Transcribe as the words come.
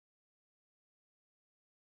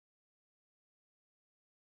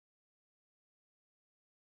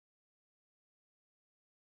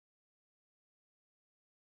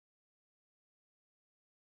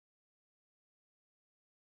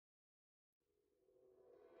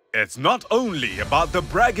It's not only about the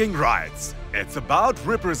bragging rights, it's about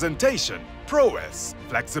representation, prowess,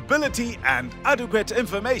 flexibility and adequate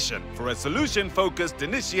information for a solution-focused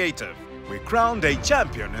initiative. We crowned a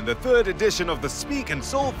champion in the 3rd edition of the Speak and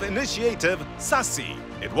Solve initiative, SASI.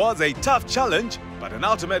 It was a tough challenge, but an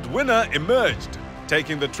ultimate winner emerged.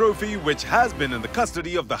 Taking the trophy, which has been in the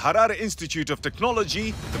custody of the Harare Institute of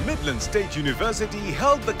Technology, the Midland State University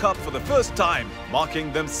held the cup for the first time,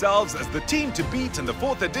 marking themselves as the team to beat in the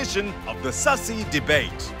 4th edition of the SASI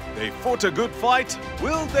Debate. They fought a good fight.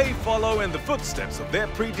 Will they follow in the footsteps of their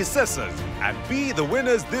predecessors and be the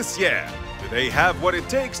winners this year? Do they have what it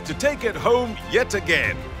takes to take it home yet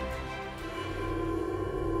again?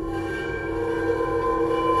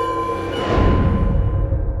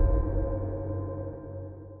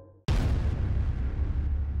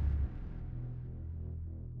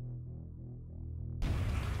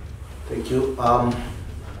 Thank you.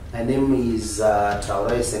 My name is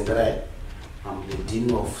Taurai Sengrai. I'm the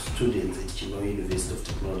Dean of Students at Chino University of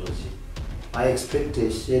Technology. My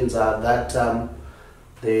expectations are that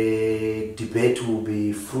the debate will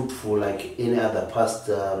be fruitful like any other past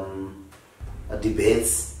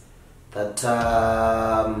debates, that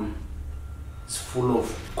it's full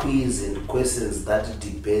of quiz and questions that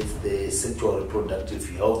debate the sexual reproductive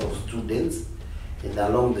health of students, and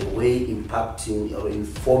along the way impacting or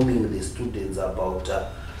informing the students about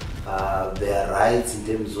their rights in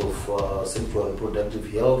terms of sexual and reproductive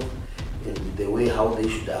health and the way how they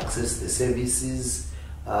should access the services.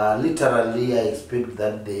 Literally, I expect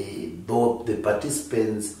that the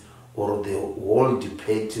participants or the whole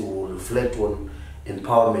debate will reflect on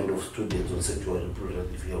empowerment of students on sexual and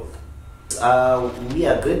reproductive health. We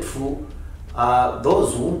are grateful.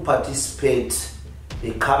 Those who participate,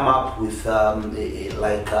 they come up with a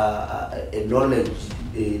knowledge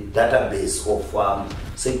database of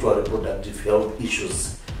sexual reproductive health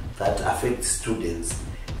issues that affect students,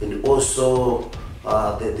 and also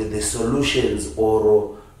the solutions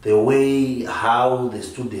or the way how the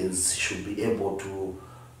students should be able to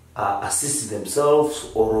assist themselves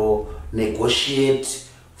or negotiate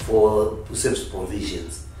for service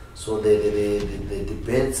provisions. So the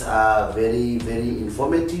debates are very, very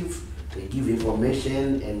informative. They give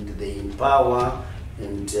information and they empower,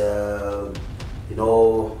 and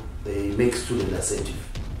they make students assertive.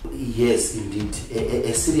 Yes, indeed,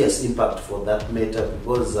 a serious impact for that matter,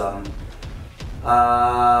 because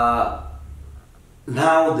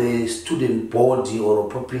now the student body or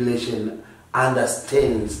population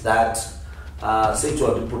understands that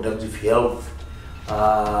sexual and reproductive health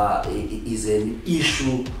is an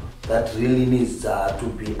issue that really needs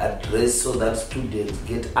to be addressed, so that students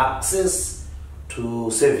get access to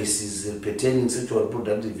services pertaining to sexual and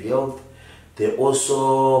reproductive health. They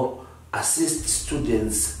also assist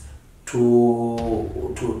students to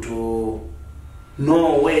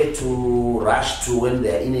know where to rush to when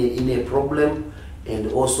they are in a problem,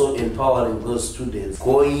 and also empowering those students.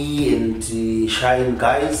 Go and shine,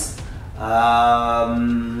 guys.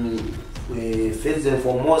 First and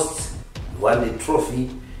foremost, we want a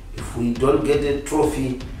trophy. If we don't get a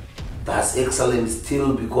trophy, that's excellent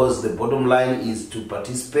still, because the bottom line is to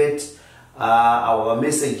participate. Our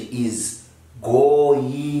message is go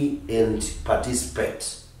ye and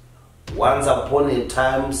participate. Once upon a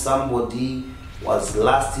time, somebody was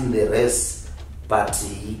last in the race, but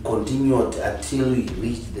he continued until he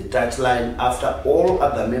reached the touchline after all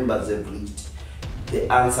other members have reached.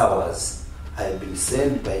 The answer was, I have been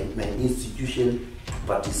sent by my institution to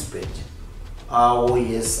participate. Oh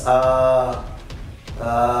yes,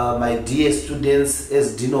 my dear students,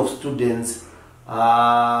 as Dean of Students,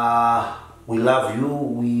 we love you,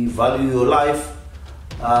 we value your life.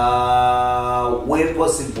 Where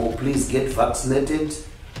possible, please get vaccinated.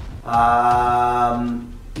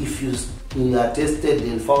 If you are tested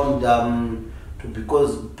and found to be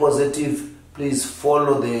positive, please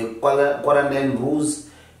follow the quarantine rules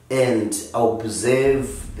and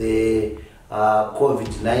observe the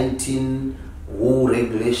COVID-19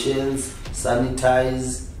 regulations,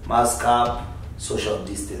 sanitize, mask up, social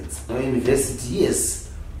distance. Our university, yes,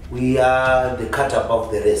 we are the cut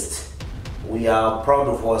above the rest. We are proud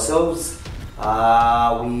of ourselves.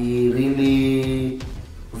 We really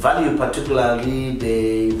value particularly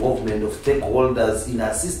the involvement of stakeholders in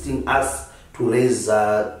assisting us to raise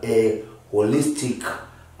a holistic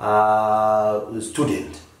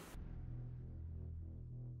student.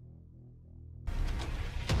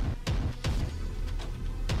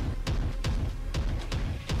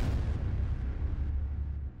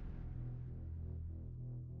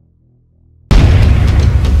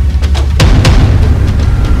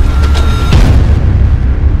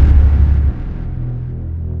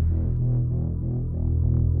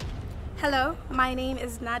 My name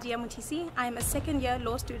is Nadia Mutisi. I am a second-year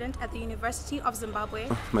law student at the University of Zimbabwe.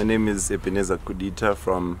 My name is Ebeneza Kudita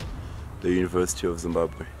from the University of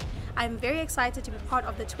Zimbabwe. I'm very excited to be part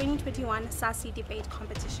of the 2021 SASI Debate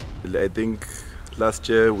competition. I think last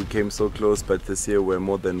year we came so close, but this year we're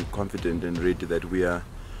more than confident and ready that we are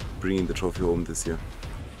bringing the trophy home this year.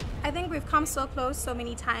 I think we've come so close so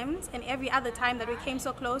many times, and every other time that we came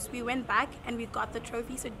so close, we went back and we got the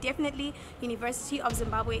trophy. So definitely, University of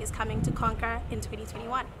Zimbabwe is coming to conquer in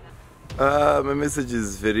 2021. My message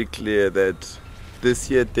is very clear that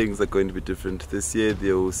this year things are going to be different. This year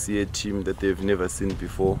they will see a team that they've never seen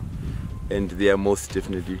before, and they are most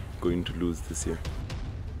definitely going to lose this year.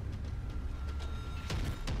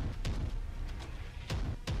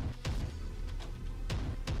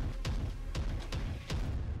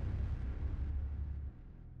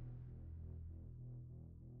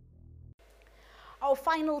 Our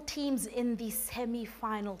final teams in the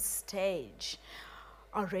semi-final stage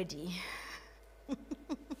are ready.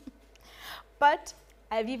 But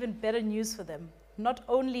I have even better news for them. Not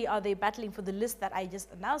only are they battling for the list that I just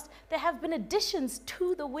announced, there have been additions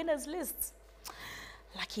to the winners' lists.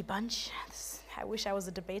 Lucky bunch. I wish I was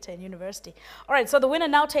a debater in university. All right, so the winner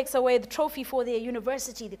now takes away the trophy for their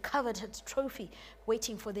university, the coveted trophy,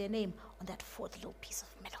 waiting for their name on that fourth little piece of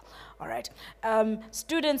metal. All right.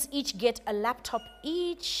 Students each get a laptop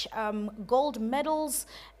each, gold medals,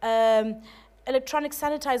 electronic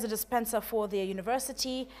sanitizer dispenser for their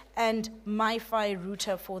university, and MiFi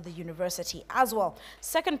router for the university as well.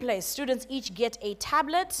 Second place, students each get a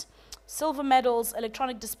tablet, silver medals,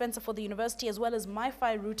 electronic dispenser for the university, as well as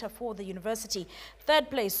MiFi router for the university. Third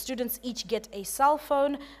place, students each get a cell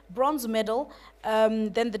phone, bronze medal,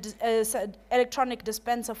 then the electronic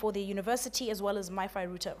dispenser for the university, as well as MiFi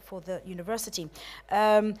router for the university.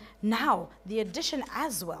 Now, the addition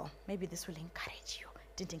as well, maybe this will encourage you.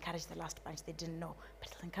 Didn't encourage the last bunch, they didn't know, but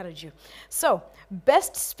it'll encourage you. So,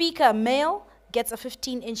 best speaker male gets a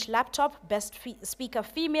 15-inch laptop. Best speaker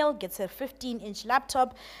female gets a 15-inch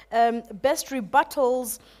laptop. Best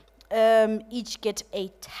rebuttals each get a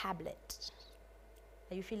tablet.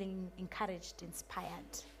 Are you feeling encouraged,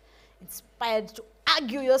 inspired? Inspired to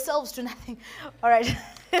argue yourselves to nothing? All right.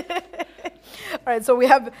 All right, so we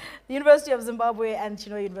have the University of Zimbabwe and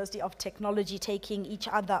University of Technology taking each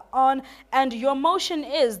other on. And your motion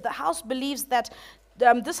is, the House believes that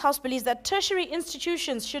this House believes that tertiary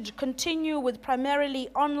institutions should continue with primarily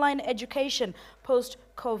online education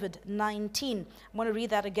post-COVID-19. I'm going to read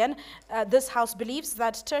that again. This House believes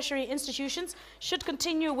that tertiary institutions should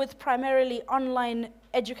continue with primarily online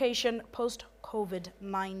education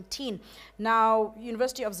post-COVID-19. Now,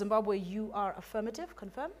 University of Zimbabwe, you are affirmative.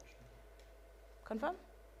 Confirm? Confirm?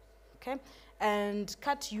 Okay. And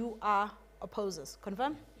Kat, you are opposers.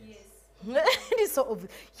 Confirm? Yes. It is so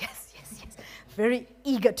obvious. Yes, yes, yes. Very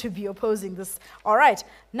eager to be opposing this. All right.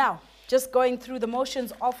 Now, just going through the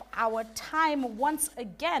motions of our time once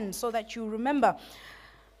again so that you remember.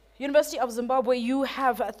 University of Zimbabwe, you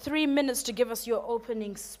have 3 minutes to give us your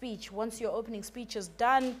opening speech. Once your opening speech is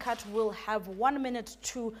done, Kat will have 1 minute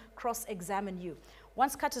to cross-examine you.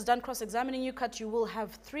 Once Kat is done cross-examining you, Kat, you will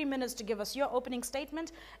have 3 minutes to give us your opening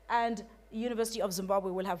statement, and University of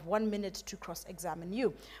Zimbabwe will have 1 minute to cross-examine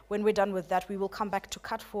you. When we're done with that, we will come back to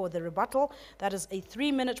Kat for the rebuttal. That is a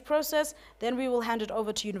 3-minute process. Then we will hand it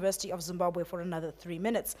over to University of Zimbabwe for another 3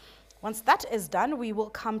 minutes. Once that is done, we will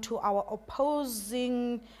come to our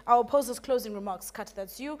opposers' closing remarks. Kat,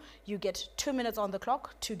 that's you. You get 2 minutes on the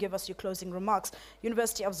clock to give us your closing remarks.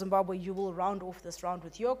 University of Zimbabwe, you will round off this round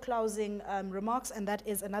with your closing remarks, and that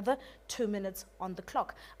is another 2 minutes on the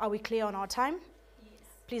clock. Are we clear on our time? Yes.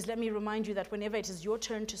 Please let me remind you that whenever it is your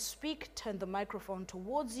turn to speak, turn the microphone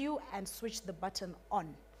towards you and switch the button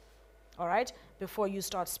on. All right? Before you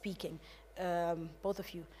start speaking. Both of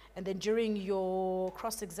you. And then during your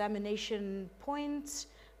cross-examination points,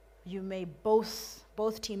 you may both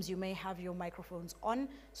teams, you may have your microphones on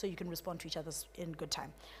so you can respond to each other in good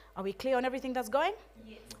time. Are we clear on everything that's going?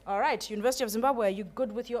 Yes. All right. University of Zimbabwe, are you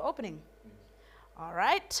good with your opening? Yes. All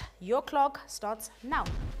right. Your clock starts now.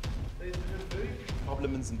 There's been a very big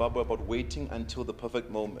problem in Zimbabwe about waiting until the perfect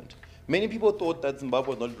moment. Many people thought that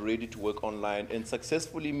Zimbabwe was not ready to work online, and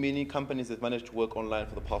successfully many companies have managed to work online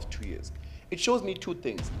for the past 2 years. It shows me two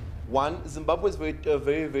things. One, Zimbabwe is very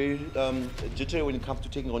jittery when it comes to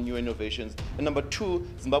taking on new innovations. And number two,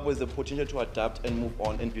 Zimbabwe has the potential to adapt and move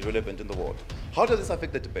on and be relevant in the world. How does this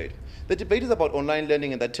affect the debate? The debate is about online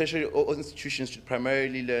learning and that tertiary institutions should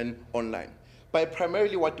primarily learn online. By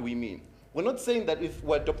primarily, what do we mean? We're not saying that if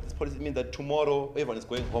we adopt this policy, it means that tomorrow everyone is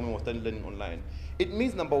going home and we're starting learning online. It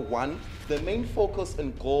means, number one, the main focus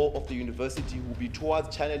and goal of the university will be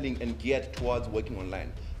towards channeling and geared towards working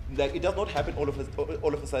online. Like, it does not happen all of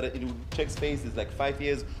a sudden. It takes phases like 5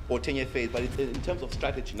 years or 10-year phase, but it's in terms of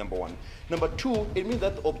strategy, number one. Number two, it means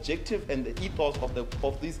that the objective and the ethos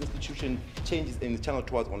of this institution changes in the channel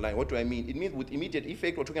towards online. What do I mean? It means with immediate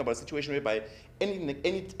effect, we're talking about a situation whereby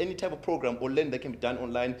any type of program or learning that can be done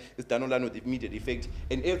online is done online with immediate effect,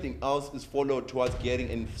 and everything else is followed towards gearing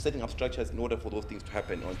and setting up structures in order for those things to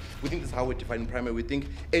happen. We think this is how we define primary. We think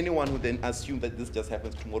anyone who then assume that this just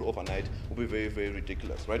happens tomorrow overnight will be very, very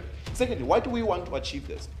ridiculous, right? Secondly, why do we want to achieve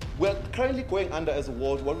this? We're currently going under as a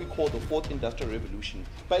world what we call the fourth industrial revolution.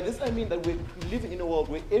 By this I mean that we're living in a world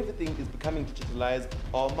where everything is becoming digitalized,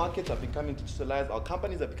 our markets are becoming digitalized, our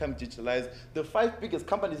companies are becoming digitalized. The 5 biggest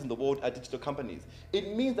companies in the world are digital companies.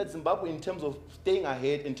 It means that Zimbabwe, in terms of staying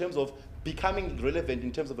ahead, in terms of becoming relevant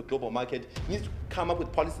in terms of the global market, needs to come up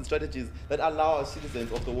with policy strategies that allow our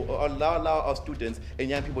citizens of the world, allow our students and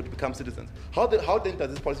young people to become citizens. How then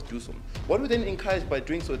does this policy do so? What we then encourage by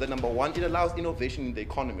doing so is that, number one, it allows innovation in the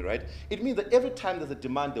economy, right? It means that every time there's a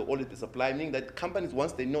demand, there will always be supply, meaning that companies,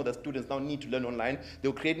 once they know that students now need to learn online,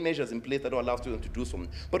 they'll create measures in place that will allow students to do so.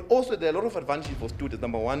 But also, there are a lot of advantages for students.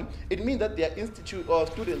 Number one, it means that there are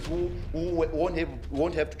students who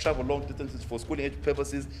won't have to travel long distances for schooling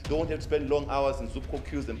purposes. They won't have to spend long hours in Zupco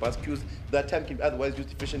queues and bus queues. That time can be otherwise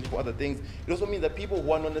used efficiently for other things. It also means that people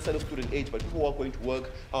who are not necessarily student age, but people who are going to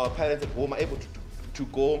work, our parents at home are able to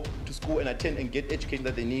go to school and attend and get education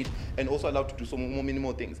that they need, and also allowed to do some more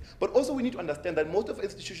minimal things. But also we need to understand that most of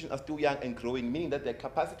institutions are still young and growing, meaning that their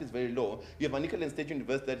capacity is very low. You have Manikala State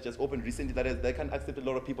University that just opened recently that can accept a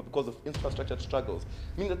lot of people because of infrastructure struggles,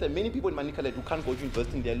 meaning that there are many people in Manikala who can't go to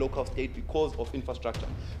university in their local state because of infrastructure.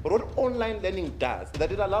 But what online learning does is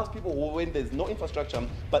that it allows people who, when there's no infrastructure,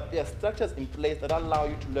 but there are structures in place that allow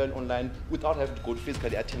you to learn online without having to go to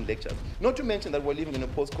physically attend lectures. Not to mention that we're living in a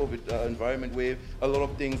post-COVID environment where a lot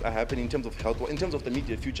of things are happening in terms of health, in terms of the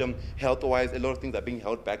immediate future, health-wise, a lot of things are being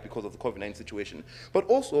held back because of the COVID-19 situation. But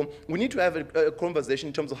also, we need to have a conversation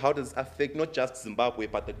in terms of how does this affect not just Zimbabwe,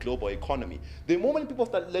 but the global economy. The moment people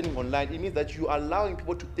start learning online, it means that you are allowing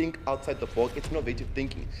people to think outside the box. It's innovative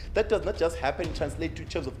thinking. That does not just happen, translate to in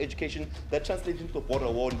terms of education, that translates into the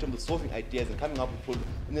broader world in terms of solving ideas and coming up with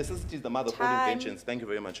necessity is the mother of all inventions. Thank you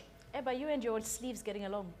very much. Eba, you and your sleeves getting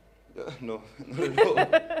along? No, not at all.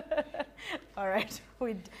 All right.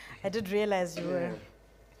 I did realize you were.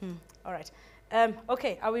 All right.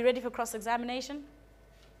 Okay, are we ready for cross-examination?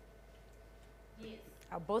 Yes.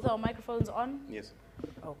 Are both our microphones on? Yes.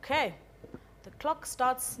 Okay. The clock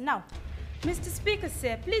starts now. Mr. Speaker,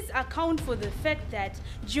 sir, please account for the fact that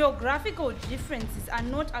geographical differences are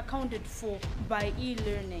not accounted for by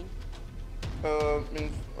e-learning.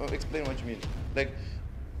 Explain what you mean. Like,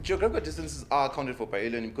 geographical distances are accounted for by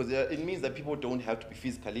e-learning because it means that people don't have to be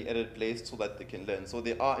physically at a place so that they can learn. So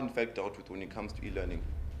they are in fact dealt with when it comes to e-learning.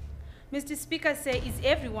 Mr. Speaker, sir, is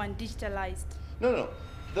everyone digitalized? No.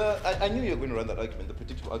 I knew you were going to run that argument, the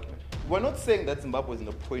predictable argument. We're not saying that Zimbabwe is in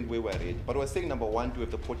a point where we're ready, but we're saying, number one, do we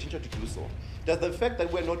have the potential to do so? Does the fact that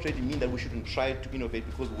we're not ready mean that we shouldn't try to innovate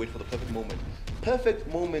because we wait for the perfect moment? Perfect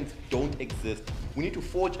moments don't exist. We need to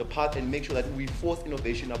forge a path and make sure that we force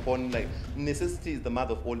innovation upon, like, necessity is the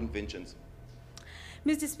mother of all inventions.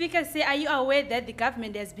 Mr. Speaker, sir, are you aware that the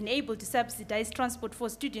government has been able to subsidize transport for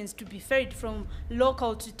students to be ferried from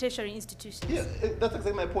local to tertiary institutions? Yeah, that's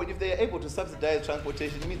exactly my point. If they are able to subsidize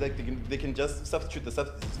transportation, it means that they can just substitute the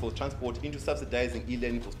subsidies for transport into subsidizing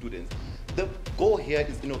e-learning for students. The goal here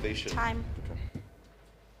is innovation. Time. Okay.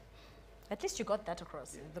 At least you got that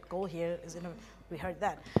across. Yeah. The goal here is innovation. We heard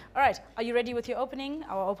that. All right, are you ready with your opening,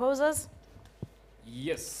 our opposers?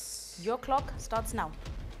 Yes. Your clock starts now.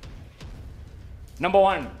 Number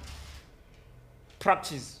one,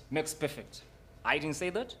 practice makes perfect. I didn't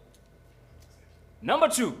say that. Number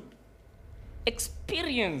two,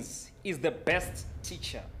 experience is the best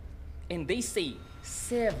teacher. And they say,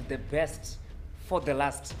 save the best for the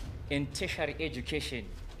last. And tertiary education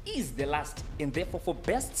is the last. And therefore, for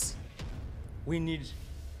bests, we need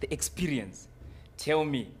the experience. Tell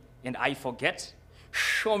me, and I forget.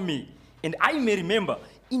 Show me, and I may remember.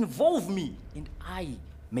 Involve me, and I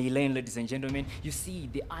may learn, ladies and gentlemen. You see,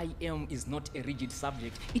 the I am is not a rigid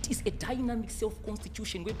subject. It is a dynamic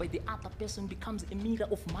self-constitution whereby the other person becomes a mirror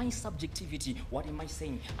of my subjectivity. What am I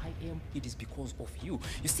saying? I am, it is because of you.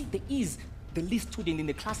 You see, there is the least student in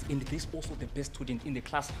the class and there's also the best student in the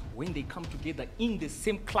class. When they come together in the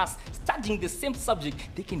same class, studying the same subject,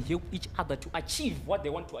 they can help each other to achieve what they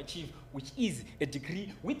want to achieve, which is a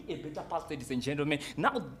degree with a better pass, ladies and gentlemen.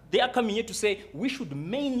 Now, they are coming here to say we should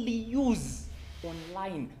mainly use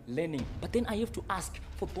online learning. But then I have to ask,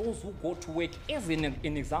 for those who go to work, as an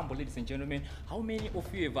example, ladies and gentlemen, how many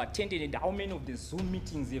of you have attended and how many of the Zoom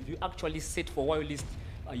meetings have you actually set for while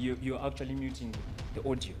you're actually muting the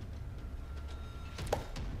audio?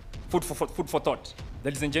 Food for thought.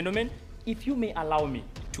 Ladies and gentlemen, if you may allow me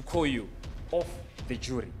to call you off the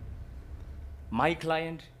jury. My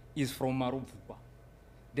client is from Marubukwa.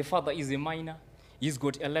 The father is a minor. He's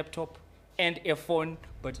got a laptop and a phone,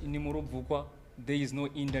 but in Marubukwa, there is no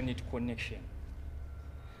internet connection.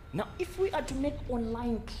 Now, if we are to make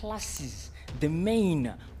online classes the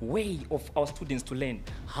main way of our students to learn,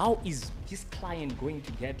 how is this client going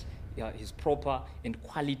to get his proper and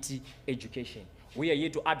quality education? We are here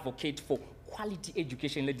to advocate for quality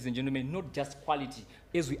education, ladies and gentlemen, not just quality,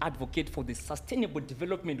 as we advocate for the sustainable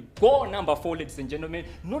development goal number 4, ladies and gentlemen.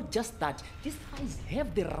 Not just that, these guys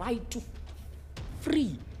have the right to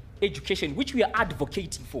free education, which we are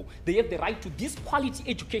advocating for. They have the right to this quality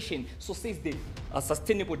education, so says the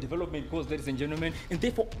sustainable development goals, ladies and gentlemen. And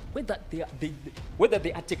therefore, whether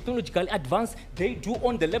they are technologically advanced, they do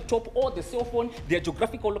on the laptop or the cell phone, their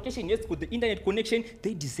geographical location, yes, with the internet connection,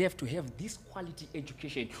 they deserve to have this quality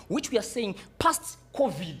education, which we are saying past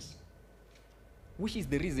COVID, which is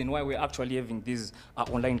the reason why we're actually having these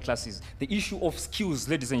online classes. The issue of skills,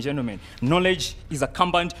 ladies and gentlemen. Knowledge is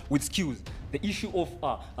accompanied with skills. The issue of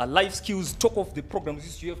life skills, talk of the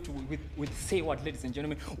programs you have to with say what, ladies and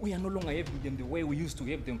gentlemen. We are no longer having them the way we used to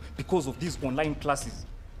have them because of these online classes.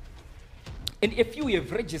 And if you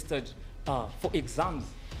have registered for exams,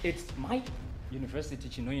 it's my university,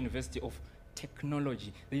 Chino University of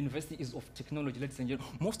Technology. The university is of technology, ladies and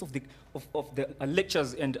gentlemen. Most of the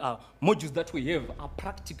lectures and modules that we have are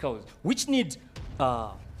practicals, which need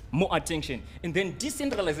more attention. And then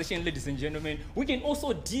decentralization, ladies and gentlemen. We can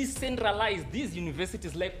also decentralize these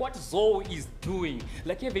universities like what Zoe is doing.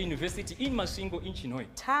 Like you have a university in Masvingo, in Chinhoyi.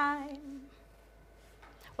 Time.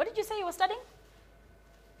 What did you say you were studying?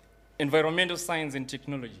 Environmental science and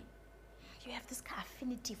technology. You have this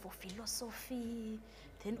affinity for philosophy.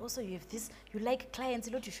 Then also you have this, you like clients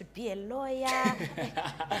a lot, you should be a lawyer. I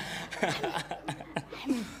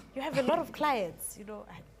mean, you have a lot of clients, you know.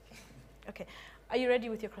 Okay, are you ready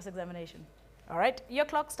with your cross-examination? All right, your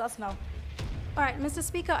clock starts now. All right, Mr.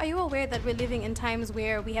 Speaker, are you aware that we're living in times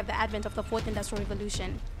where we have the advent of the 4th Industrial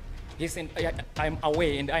Revolution? Yes, and I'm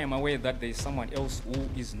aware, and I am aware that there is someone else who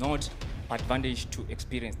is not advantaged to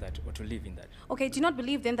experience that or to live in that. Okay, do you not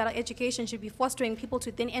believe then that our education should be fostering people to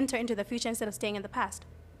then enter into the future instead of staying in the past?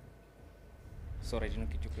 Sorry, I did not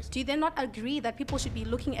get your question. Do you then not agree that people should be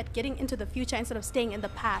looking at getting into the future instead of staying in the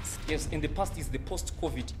past? Yes, in the past is the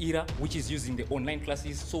post-COVID era, which is using the online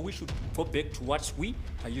classes, so we should go back to what we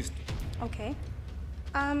are used to. Okay.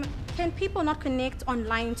 Can people not connect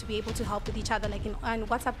online to be able to help with each other, like in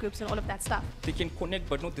WhatsApp groups and all of that stuff? They can connect,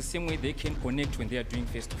 but not the same way they can connect when they are doing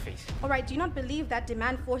face-to-face. All right, do you not believe that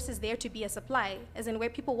demand forces there to be a supply? As in where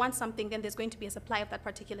people want something, then there's going to be a supply of that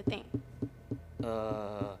particular thing.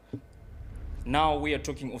 Now we are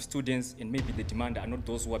talking of students, and maybe the demand are not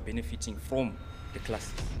those who are benefiting from the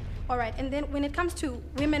classes. All right, and then when it comes to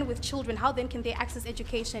women with children, how then can they access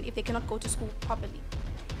education if they cannot go to school properly?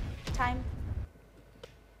 Time.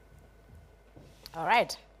 All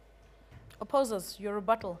right. Opposers, your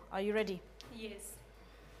rebuttal. Are you ready? Yes.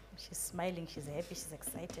 She's smiling, she's happy, she's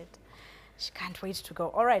excited. She can't wait to go.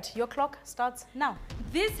 All right, your clock starts now.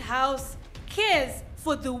 This house cares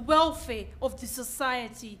for the welfare of the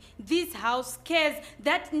society. This house cares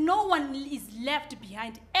that no one is left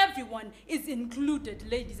behind. Everyone is included,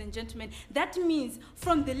 ladies and gentlemen. That means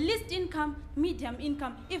from the least income, medium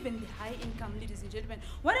income, even the high income, ladies and gentlemen.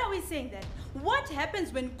 What are we saying that? What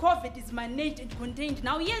happens when COVID is managed and contained?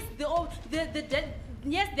 Now, yes,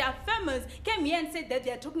 yes, the affirmers came here and said that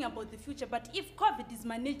they are talking about the future, but if COVID is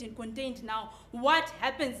managed and contained now, what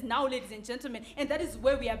happens now, ladies and gentlemen? And that is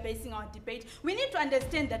where we are basing our debate. We need to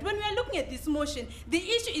understand that when we are looking at this motion, the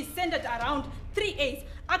issue is centered around 3 A's: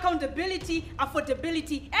 accountability,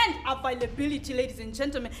 affordability, and availability, ladies and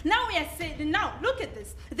gentlemen. Now we are saying, now look at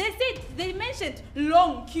this. They said they mentioned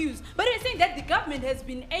long queues, but we're saying that the government has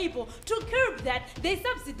been able to curb that. They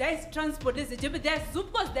subsidize transport, ladies and gentlemen. There's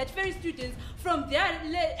Zupcos that ferry students from their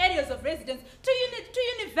areas of residence to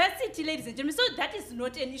university, ladies and gentlemen. So that is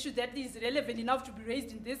not an issue that is relevant enough to be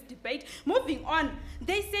raised in this debate. Moving on,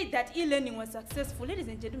 they say that e-learning was successful. Ladies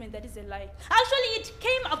and gentlemen, that is a lie. Actually, it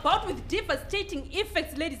came about with devastating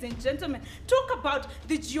effects, ladies and gentlemen. Talk about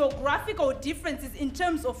the geographical differences in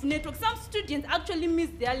terms of network. Some students actually miss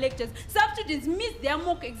their lectures. Some students miss their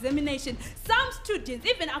mock examination. Some students,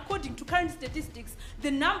 even according to current statistics,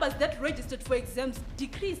 the numbers that registered for exams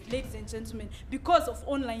decreased, ladies and gentlemen, because of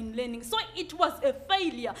online learning. So it was a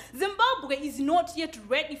failure. Zimbabwe is not yet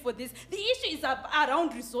ready for this. The issue is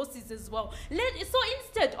around resources as well. So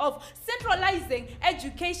instead of centralizing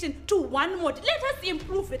education to one mode, let us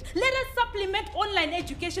improve it. Let us supplement online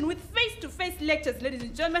education with face-to-face lectures, ladies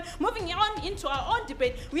and gentlemen. Moving on into our own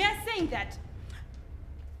debate, we are saying that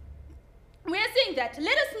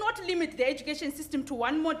let us not limit the education system to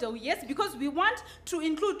one model, yes, because we want to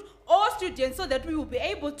include all students so that we will be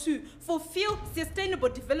able to fulfill sustainable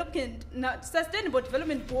development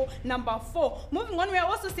goal number 4. Moving on, we are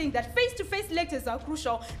also saying that face-to-face lectures are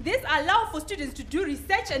crucial. This allows for students to do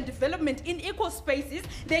research and development in equal spaces.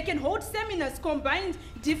 They can hold seminars, combine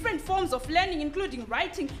different forms of learning, including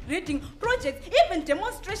writing, reading, projects, even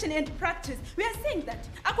demonstration and practice. We are saying that,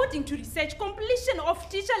 according to research, completion of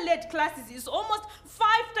teacher-led classes is almost 5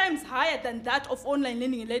 times higher than that of online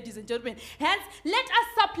learning, ladies and gentlemen. Hence, let us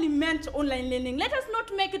supplement online learning. Let us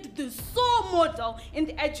not make it the sole model in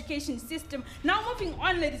the education system. Now, moving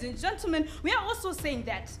on, ladies and gentlemen, we are also saying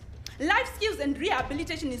that life skills and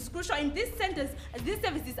rehabilitation is crucial. In this sentence, these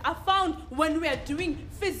services are found when we are doing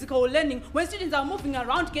physical learning, when students are moving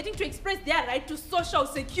around, getting to express their right to social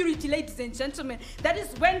security, ladies and gentlemen. That is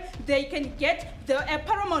when they can get the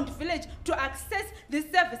paramount village to access these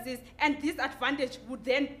services, and this advantage would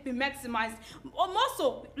then be maximized.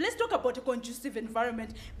 Also, let's talk about a conducive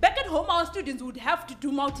environment. Back at home, our students would have to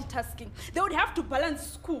do multitasking. They would have to balance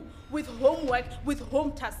school with homework, with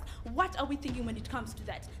home tasks. What are we thinking when it comes to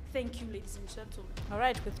that? Thank you, ladies and gentlemen. All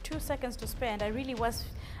right, with 2 seconds to spare, and I really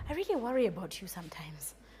worry about you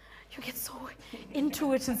sometimes. You get so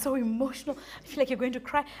into it and so emotional. I feel like you're going to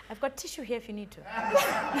cry. I've got tissue here if you need to.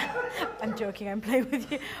 I'm joking, I'm playing with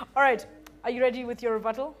you. All right, are you ready with your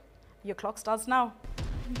rebuttal? Your clock starts now.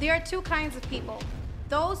 There are 2 kinds of people.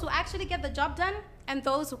 Those who actually get the job done and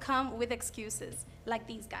those who come with excuses, like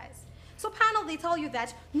these guys. So panel, they tell you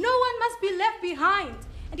that no one must be left behind.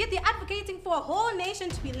 And yet they're advocating for a whole nation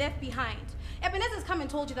to be left behind. Ebenezer's come and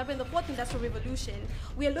told you that we're in the 4th industrial revolution.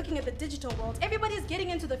 We are looking at the digital world. Everybody's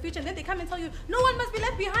getting into the future, and then they come and tell you, no one must be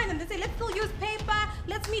left behind. And they say, let's still use paper,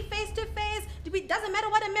 let's meet face to face. It doesn't matter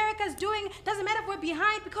what America's doing, doesn't matter if we're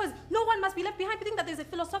behind, because no one must be left behind. We think that there's a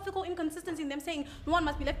philosophical inconsistency in them saying no one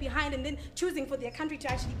must be left behind and then choosing for their country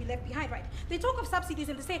to actually be left behind, right? They talk of subsidies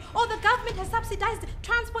and they say, oh, the government has subsidized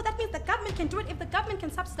transport. That means the government can do it. If the government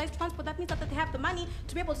can subsidize transport, that means that they have the money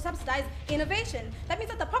to be able to subsidize innovation. That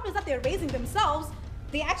means that the problems that they're raising themselves,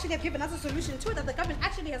 they actually have given us a solution to it, that the government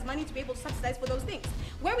actually has money to be able to subsidize for those things.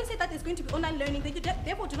 Where we say that there's going to be online learning, they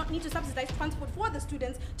therefore do not need to subsidize transport for the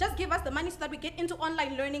students. Just give us the money so that we get into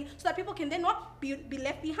online learning so that people can then not be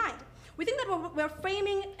left behind. We think that we're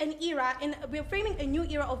framing we're framing a new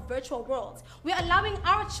era of virtual worlds. We're allowing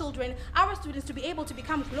our children, our students, to be able to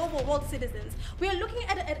become global world citizens. We are looking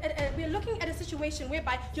at a situation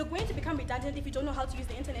whereby you're going to become redundant if you don't know how to use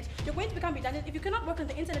the internet. You're going to become redundant if you cannot work on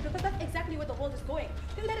the internet, because that's exactly where the world is going.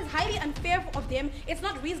 I think that is highly unfair of them. It's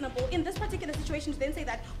not reasonable in this particular situation to then say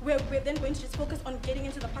that we're then going to just focus on getting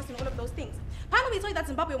into the past and all of those things. Finally, we tell you that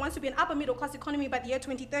Zimbabwe wants to be an upper middle class economy by the year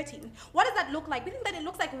 2013. What does that look like? We think that it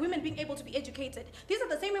looks like women being able to be educated. These are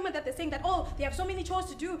the same women that they're saying that, oh, they have so many chores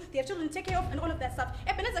to do, they have children to take care of, and all of that stuff.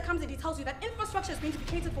 Ebenezer comes and he tells you that infrastructure is going to be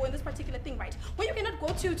catered for in this particular thing, right? Where you cannot go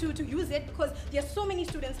to use it because there are so many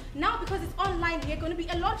students. Now, because it's online, there are going to be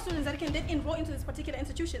a lot of students that can then enroll into these particular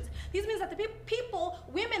institutions. This means that the people,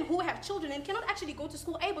 women who have children and cannot actually go to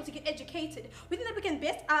school able to get educated, we think that we can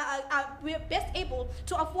we're best able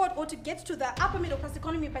to afford or to get to the upper middle class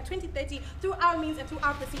economy by 2030 through our means and through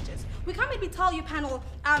our procedures. We can't maybe tell you, panel,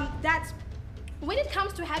 that when it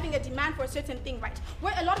comes to having a demand for a certain thing, right,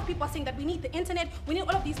 where a lot of people are saying that we need the internet, we need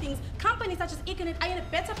all of these things, companies such as Econet are in a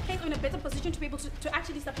better place or in a better position to be able to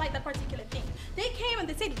actually supply that particular thing. They came and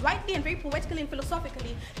they said rightly and very poetically and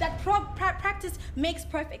philosophically that practice makes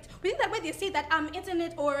perfect. We think that when they say that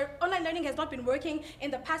internet or online learning has not been working in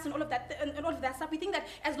the past and all of that stuff, we think that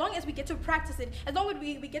as long as we get to practice it, as long as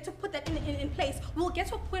we get to put that in place, we'll get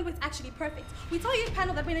to a point where it's actually perfect. We tell you,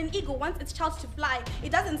 panel, that when an eagle wants its child to fly,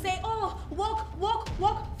 it doesn't say, oh, walk,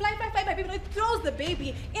 fly, baby, it throws the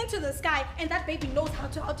baby into the sky, and that baby knows how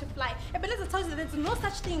to fly. And Beleza tells you that there's no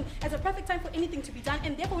such thing as a perfect time for anything to be done,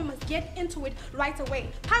 and therefore we must get into it right away.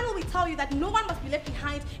 Panel, we tell you that no one must be left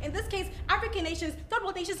behind. In this case, African nations, third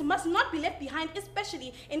world nations must not be left behind,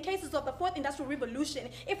 especially in cases of the fourth industrial revolution.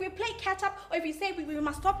 If we play catch up, or if we say we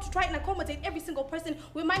must stop to try and accommodate every single person,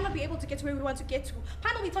 we might not be able to get to where we want to get to.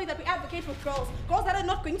 Panel, we tell you that we advocate for girls that are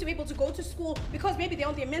not going to be able to go to school because maybe they're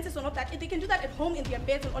on their menses or not that. If they can do that at home in their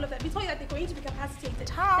beds and all of that, we tell you that they're going to be capacitated.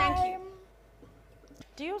 Time. Thank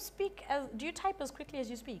you. Do you type as quickly as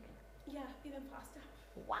you speak? Yeah, even faster.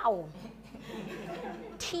 Wow.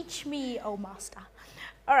 Teach me, oh master.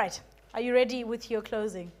 All right, are you ready with your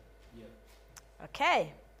closing? Yeah.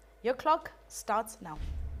 Okay, your clock starts now.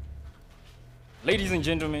 Ladies and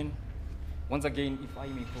gentlemen, once again, if I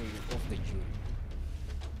may call you off the jury,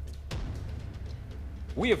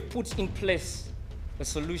 we have put in place a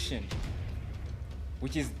solution,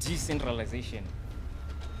 which is decentralization,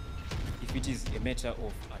 if it is a matter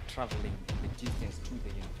of traveling the distance to the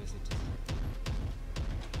university.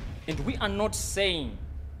 And we are not saying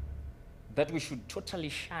that we should totally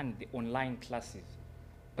shun the online classes,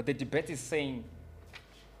 but the debate is saying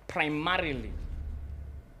primarily,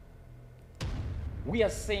 we are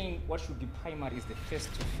saying what should be primary is the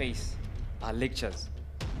face-to-face lectures.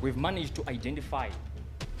 We've managed to identify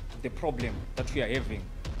the problem that we are having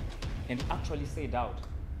and actually set out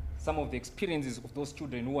some of the experiences of those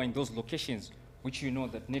children who are in those locations, which you know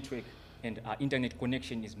that network and internet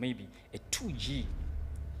connection is maybe a 2G.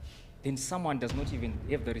 Then someone does not even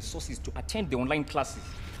have the resources to attend the online classes.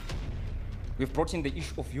 We've brought in the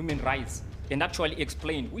issue of human rights and actually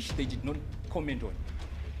explained, which they did not comment on,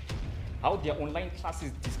 how their online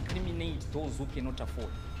classes discriminate those who cannot afford.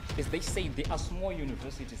 As they say, there are small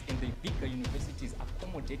universities and the bigger universities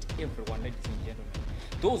accommodate everyone, ladies and gentlemen.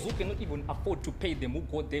 Those who cannot even afford to pay them, who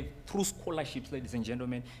go there through scholarships, ladies and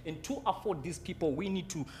gentlemen. And to afford these people, we need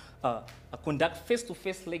to conduct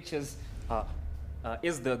face-to-face lectures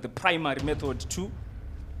as the primary method to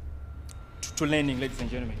learning, ladies and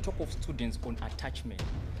gentlemen. Talk of students on attachment.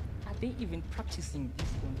 Are they even practicing this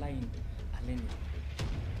online learning?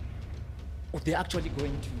 Or they're actually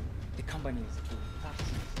going to the companies to practice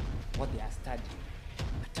what they are studying,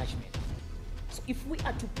 attachment. So if we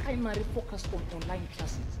are to primarily focus on online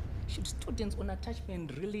classes, should students on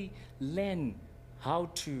attachment really learn how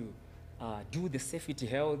to do the safety,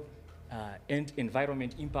 health, and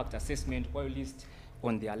environment impact assessment while list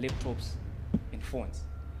on their laptops and phones?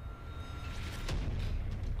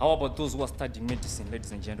 How about those who are studying medicine,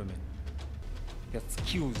 ladies and gentlemen? There are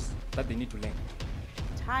skills that they need to learn.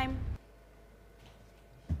 Time.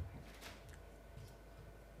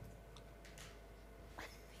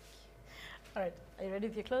 All right, are you ready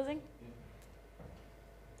with your closing?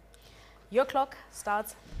 Your clock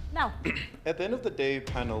starts now. At the end of the day,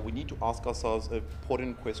 panel, we need to ask ourselves an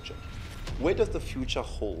important question. Where does the future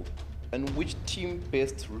hold? And which team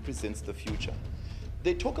best represents the future?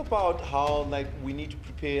 They talk about how we need to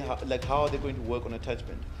prepare, how they're going to work on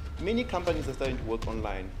attachment. Many companies are starting to work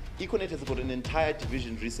online. Econet has got an entire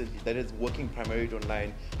division recently that is working primarily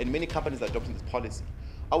online, and many companies are adopting this policy.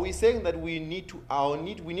 Are we saying that we need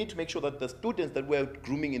to make sure that the students that we're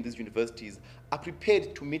grooming in these universities are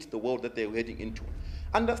prepared to meet the world that they're heading into?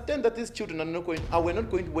 Understand that these children are not going, we're not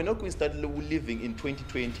going to start living in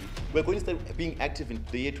 2020. We're going to start being active in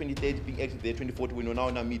the year 2030, being active in the year 2040, when we're now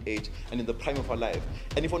in our mid-age and in the prime of our life.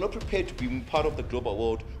 And if we're not prepared to be part of the global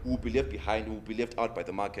world, we will be left behind, we will be left out by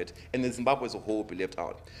the market, and the Zimbabwe as a whole will be left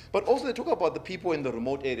out. But also they talk about the people in the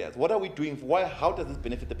remote areas. What are we doing? How does this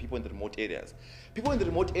benefit the people in the remote areas? People in the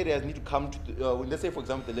remote areas need to come to, let's say for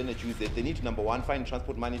example, they learn at UZ. They need to, number one, find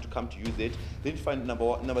transport money to come to UZ. They need to find,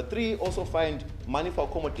 number three, also find money for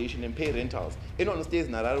accommodation and pay rentals. Anyone who stays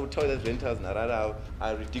in Narara will tell you that rentals in Narara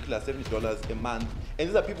are ridiculous, $70 a month. And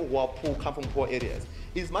these are people who are poor, come from poor areas.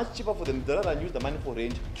 It's much cheaper for them, rather than use the money for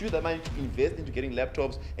rent, to use the money to invest into getting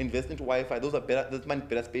laptops, invest into Wi-Fi. That's money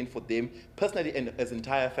better spent for them personally and as an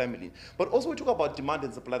entire family. But also we talk about demand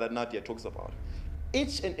and supply that Nadia talks about.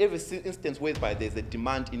 Each and every instance whereby there's a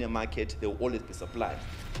demand in a market, there will always be supply.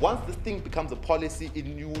 Once this thing becomes a policy,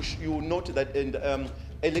 you note that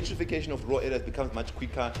electrification of rural areas becomes much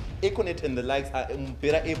quicker. Econet and the likes are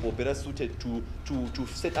better suited to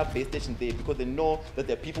set up base stations there, because they know that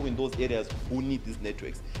there are people in those areas who need these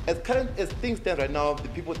networks. As things stand right now, the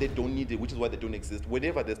people, they don't need it, which is why they don't exist.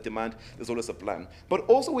 Whenever there's demand, there's always supply. But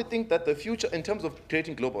also we think that the future, in terms of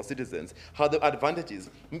creating global citizens, how the advantages.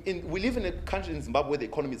 We live in a country in Zimbabwe where the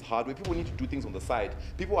economy is hard, where people need to do things on the side.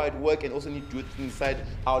 People are at work and also need to do things on the side.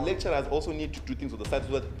 Our lecturers also need to do things on the side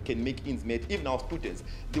so that they can make ends meet, even our students.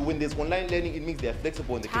 When there's online learning, it means they're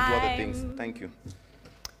flexible and they can do other things. Time. Thank you.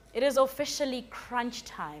 It is officially crunch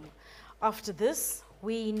time. After this,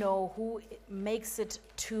 we know who makes it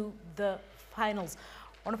to the finals.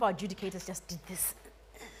 One of our adjudicators just did this.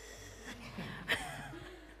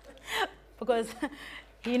 Because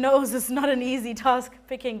he knows it's not an easy task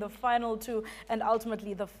picking the final two and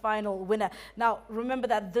ultimately the final winner. Now, remember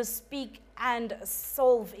that the Speak and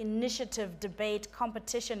Solve Initiative Debate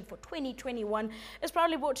competition for 2021 is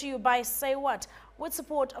proudly brought to you by Say What, with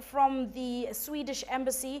support from the Swedish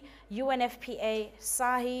Embassy, UNFPA,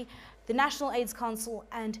 SASI, the National AIDS Council,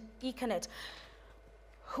 and Econet.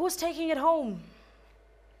 Who's taking it home?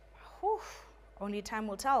 Whew, only time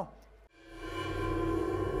will tell.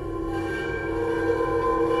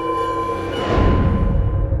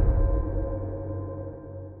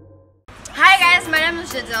 Hi guys, my name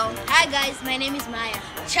is Giselle. Hi guys, my name is Maya.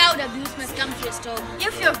 Child abuse must come to a stop.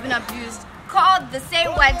 If you have been abused, call the Say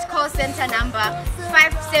What call center number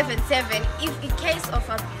 577 if in case of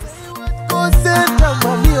abuse.